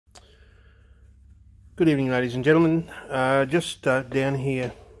Good evening, ladies and gentlemen. Just down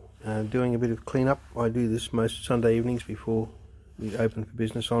here doing a bit of cleanup. I do this most Sunday evenings before we open for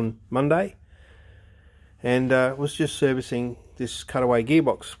business on Monday, and was just servicing this cutaway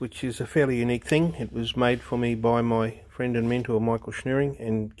gearbox, which is a fairly unique thing. It was made for me by my friend and mentor Michael Schnerring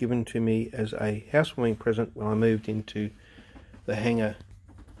and given to me as a housewarming present when I moved into the hangar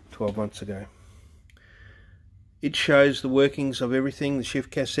 12 months ago. It shows the workings of everything: the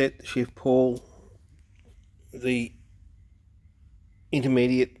shift cassette, the shift pawl, the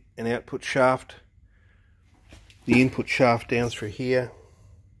intermediate and output shaft, the input shaft down through here,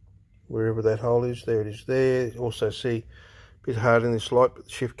 wherever that hole is. There it is there. You also see a bit hard in this light, but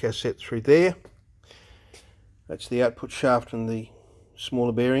the shift cassette through there. That's the output shaft and the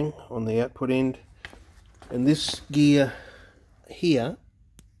smaller bearing on the output end. And this gear here,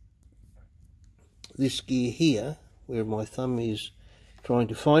 where my thumb is trying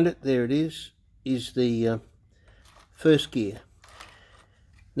to find it, there it is the first gear.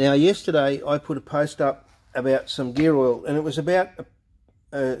 Now, yesterday I put a post up about some gear oil, and it was about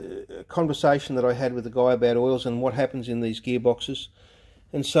a conversation that I had with a guy about oils and what happens in these gearboxes.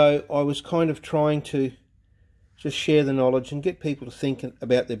 And so I was kind of trying to just share the knowledge and get people to think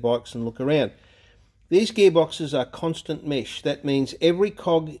about their bikes and look around. These gearboxes are constant mesh. That means every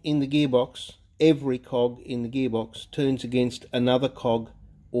cog in the gearbox turns against another cog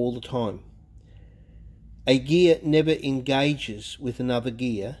all the time. A gear never engages with another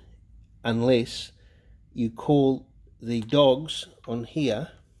gear unless you call the dogs on here,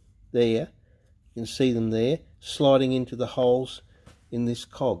 there, you can see them there, sliding into the holes in this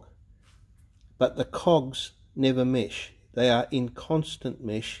cog. But the cogs never mesh. They are in constant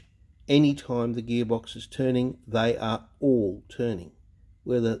mesh. Anytime the gearbox is turning, they are all turning,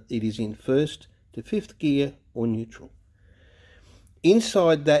 whether it is in first to fifth gear or neutral.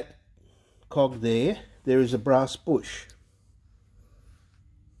 Inside that cog there is a brass bush.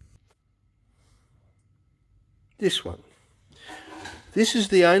 This one. This is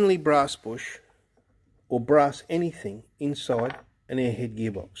the only brass bush or brass anything inside an Airhead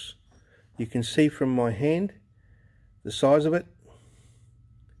gearbox. You can see from my hand the size of it.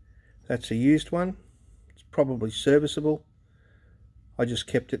 That's a used one. It's probably serviceable. I just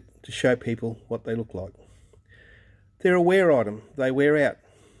kept it to show people what they look like. They're a wear item. They wear out.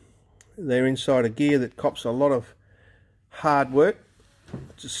 They're inside a gear that cops a lot of hard work.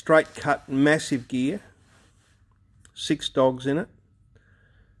 It's a straight cut, massive gear. 6 dogs in it.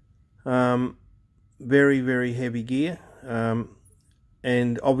 Very, very heavy gear.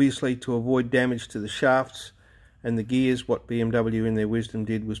 And obviously, to avoid damage to the shafts and the gears, what BMW in their wisdom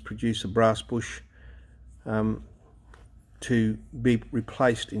did was produce a brass bush to be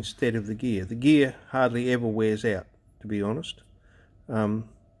replaced instead of the gear. The gear hardly ever wears out, to be honest.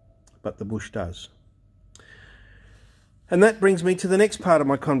 But the bush does. And that brings me to the next part of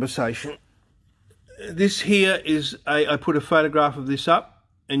my conversation. This here is I put a photograph of this up,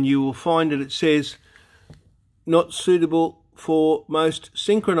 and you will find that it says not suitable for most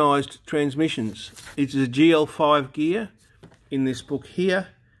synchronized transmissions. It's a GL5 gear. In this book here,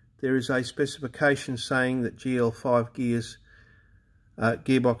 there is a specification saying that GL5 gears,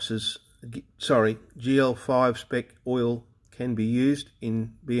 GL5 spec oil can be used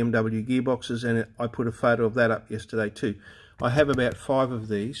in BMW gearboxes, and I put a photo of that up yesterday too. I have about 5 of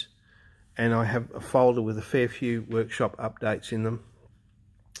these, and I have a folder with a fair few workshop updates in them.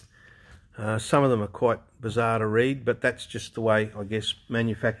 Some of them are quite bizarre to read, but that's just the way, I guess,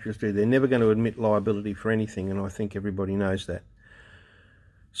 manufacturers do. They're never going to admit liability for anything, and I think everybody knows that.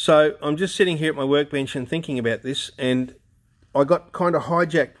 So I'm just sitting here at my workbench and thinking about this, and I got kind of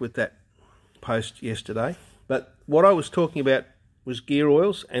hijacked with that post yesterday. But what I was talking about was gear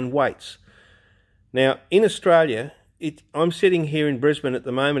oils and weights. Now, in Australia, I'm sitting here in Brisbane at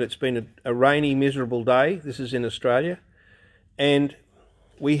the moment. It's been a rainy, miserable day. This is in Australia. And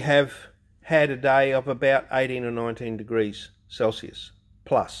we have had a day of about 18 or 19 degrees Celsius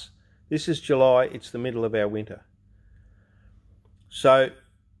plus. This is July. It's the middle of our winter. So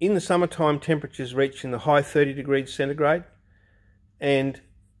in the summertime, temperatures reach in the high 30 degrees centigrade. And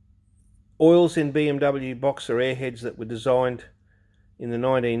oils in BMW Boxer Airheads that were designed in the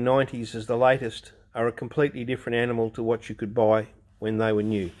 1990s as the latest are a completely different animal to what you could buy when they were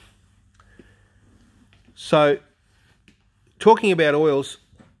new. So, talking about oils,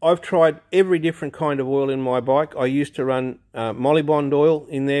 I've tried every different kind of oil in my bike. I used to run Molybond oil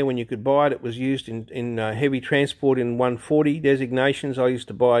in there when you could buy it. It was used in heavy transport in 140 designations. I used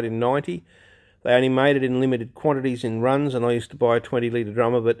to buy it in 90. They only made it in limited quantities in runs, and I used to buy a 20-litre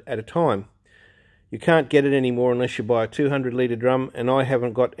drum of it at a time. You can't get it anymore unless you buy a 200-litre drum, and I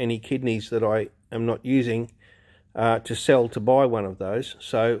haven't got any kidneys that I am not using to sell to buy one of those.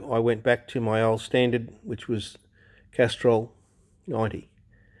 So I went back to my old standard, which was Castrol 90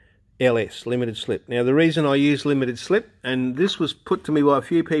 LS, limited slip. Now the reason I use limited slip, and this was put to me by a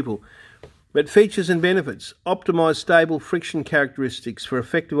few people, but features and benefits: optimised stable friction characteristics for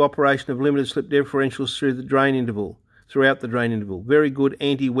effective operation of limited slip differentials throughout the drain interval. Very good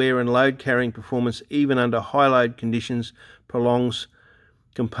anti-wear and load carrying performance even under high load conditions, prolongs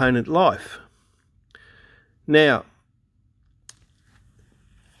component life. Now,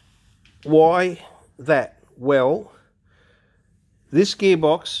 why that? Well, this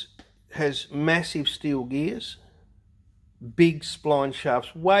gearbox has massive steel gears, big spline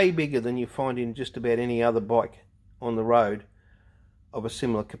shafts, way bigger than you find in just about any other bike on the road of a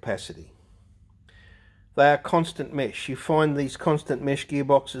similar capacity. They are constant mesh. You find these constant mesh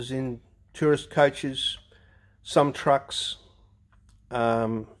gearboxes in tourist coaches, some trucks,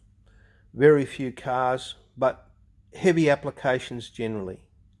 very few cars, but heavy applications generally.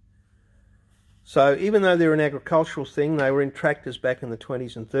 So even though they're an agricultural thing, they were in tractors back in the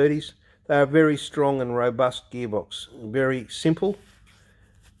 20s and 30s. They are a very strong and robust gearbox. Very simple,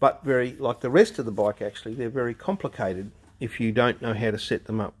 but very, like the rest of the bike actually, they're very complicated if you don't know how to set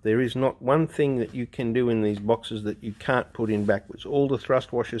them up. There is not one thing that you can do in these boxes that you can't put in backwards. All the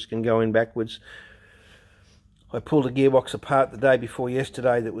thrust washers can go in backwards. I pulled a gearbox apart the day before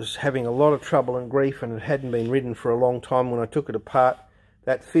yesterday that was having a lot of trouble and grief, and it hadn't been ridden for a long time. When I took it apart,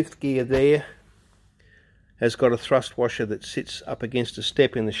 that fifth gear there has got a thrust washer that sits up against a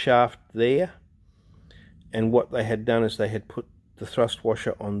step in the shaft there, and what they had done is they had put the thrust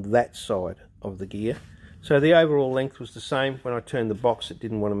washer on that side of the gear. So the overall length was the same. When I turned the box, it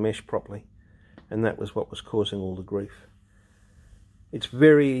didn't want to mesh properly, and that was what was causing all the grief. It's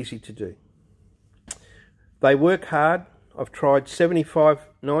very easy to do. They work hard. I've tried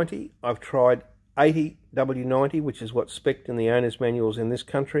 75/90. I've tried 80W90, which is what's spec'd in the owner's manuals in this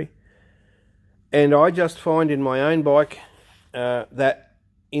country. And I just find in my own bike that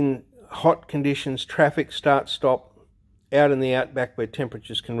in hot conditions, traffic, start, stop, out in the outback where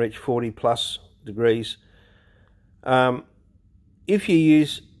temperatures can reach 40+ degrees, if you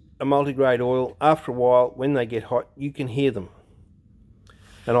use a multigrade oil, after a while, when they get hot, you can hear them.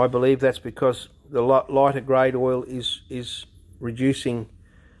 And I believe that's because the lighter grade oil is reducing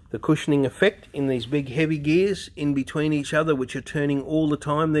the cushioning effect in these big heavy gears in between each other, which are turning all the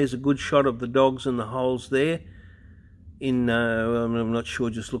time. There's a good shot of the dogs and the holes there. I'm not sure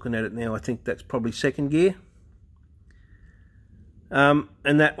just looking at it now, I think that's probably second gear. And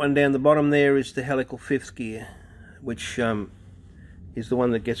that one down the bottom there is the helical fifth gear, which is the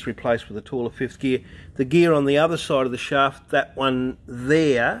one that gets replaced with a taller fifth gear. The gear on the other side of the shaft, that one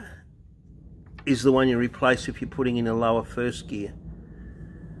there, is the one you replace if you're putting in a lower first gear.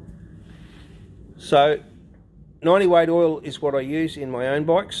 So 90 weight oil is what I use in my own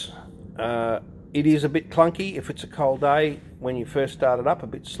bikes. It is a bit clunky if it's a cold day when you first start it up, a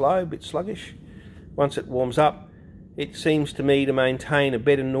bit slow, a bit sluggish. Once it warms up, it seems to me to maintain a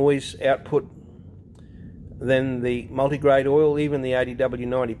better noise output than the multigrade oil, even the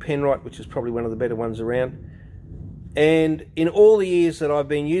 80W90 Penrite, which is probably one of the better ones around. And in all the years that I've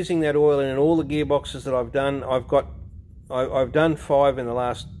been using that oil and in all the gearboxes that I've done, I've done 5 in the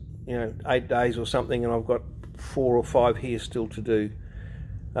last 8 days or something, and I've got 4 or 5 here still to do.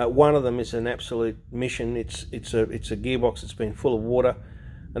 One of them is an absolute mission. It's a gearbox that's been full of water.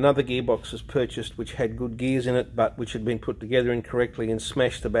 Another gearbox was purchased which had good gears in it, but which had been put together incorrectly and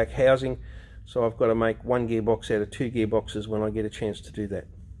smashed the back housing. So I've got to make one gearbox out of 2 gearboxes when I get a chance to do that.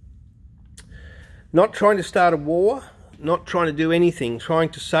 Not trying to start a war, not trying to do anything, trying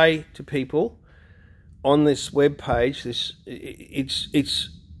to say to people on this web page, it's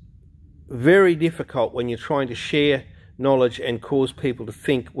very difficult when you're trying to share knowledge and cause people to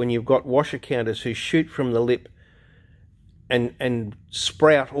think, when you've got washer counters who shoot from the lip and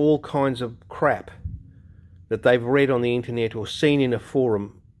sprout all kinds of crap that they've read on the internet or seen in a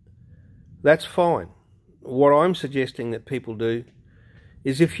forum. That's fine. What I'm suggesting that people do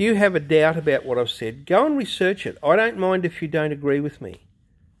is, if you have a doubt about what I've said, go and research it. I don't mind if you don't agree with me.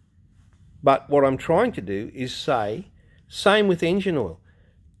 But what I'm trying to do is say, same with engine oil.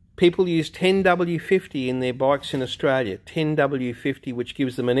 People use 10W50 in their bikes in Australia, 10W50, which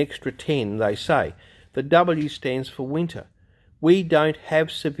gives them an extra 10, they say. The W stands for winter. We don't have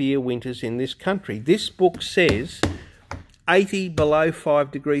severe winters in this country. This book says 80 below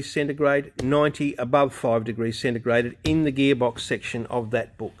 5 degrees centigrade, 90 above 5 degrees centigrade in the gearbox section of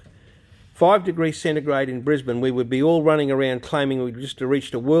that book. 5 degrees centigrade in Brisbane, we would be all running around claiming we just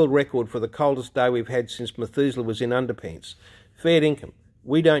reached a world record for the coldest day we've had since Methuselah was in underpants. Fair income.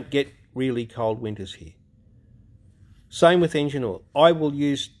 We don't get really cold winters here. Same with engine oil. I will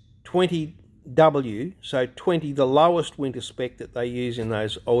use 20W, so 20, the lowest winter spec that they use in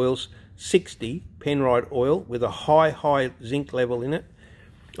those oils, 60 Penrite oil with a high zinc level in it.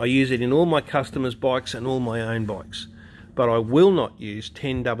 I use it in all my customers' bikes and all my own bikes. But I will not use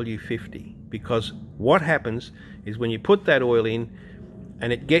 10W50, because what happens is when you put that oil in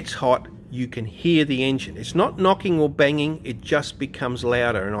and it gets hot, you can hear the engine. It's not knocking or banging, it just becomes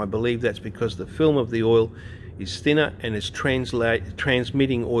louder, and I believe that's because the film of the oil is thinner and it's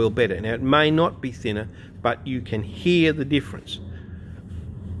transmitting oil better. Now, it may not be thinner, but you can hear the difference.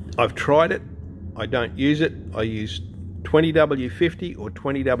 I've tried it, I don't use it. I use 20W50 or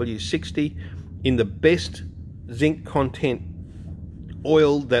 20W60 in the best zinc content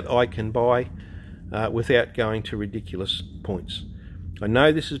oil that I can buy without going to ridiculous points. I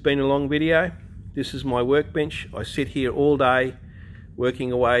know this has been a long video. This is my workbench. I sit here all day working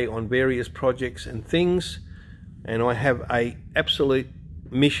away on various projects and things, and I have a absolute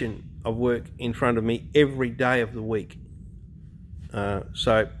mission of work in front of me every day of the week.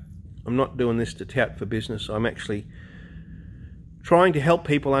 So I'm not doing this to tout for business. I'm actually trying to help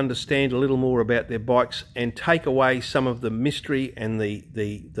people understand a little more about their bikes and take away some of the mystery and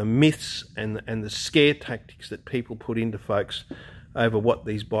the myths and the scare tactics that people put into folks over what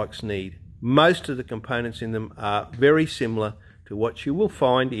these bikes need. Most of the components in them are very similar to what you will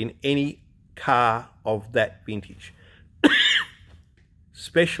find in any car of that vintage,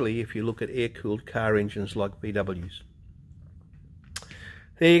 especially if you look at air-cooled car engines like VWs.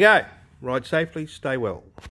 There you go. Ride safely, stay well.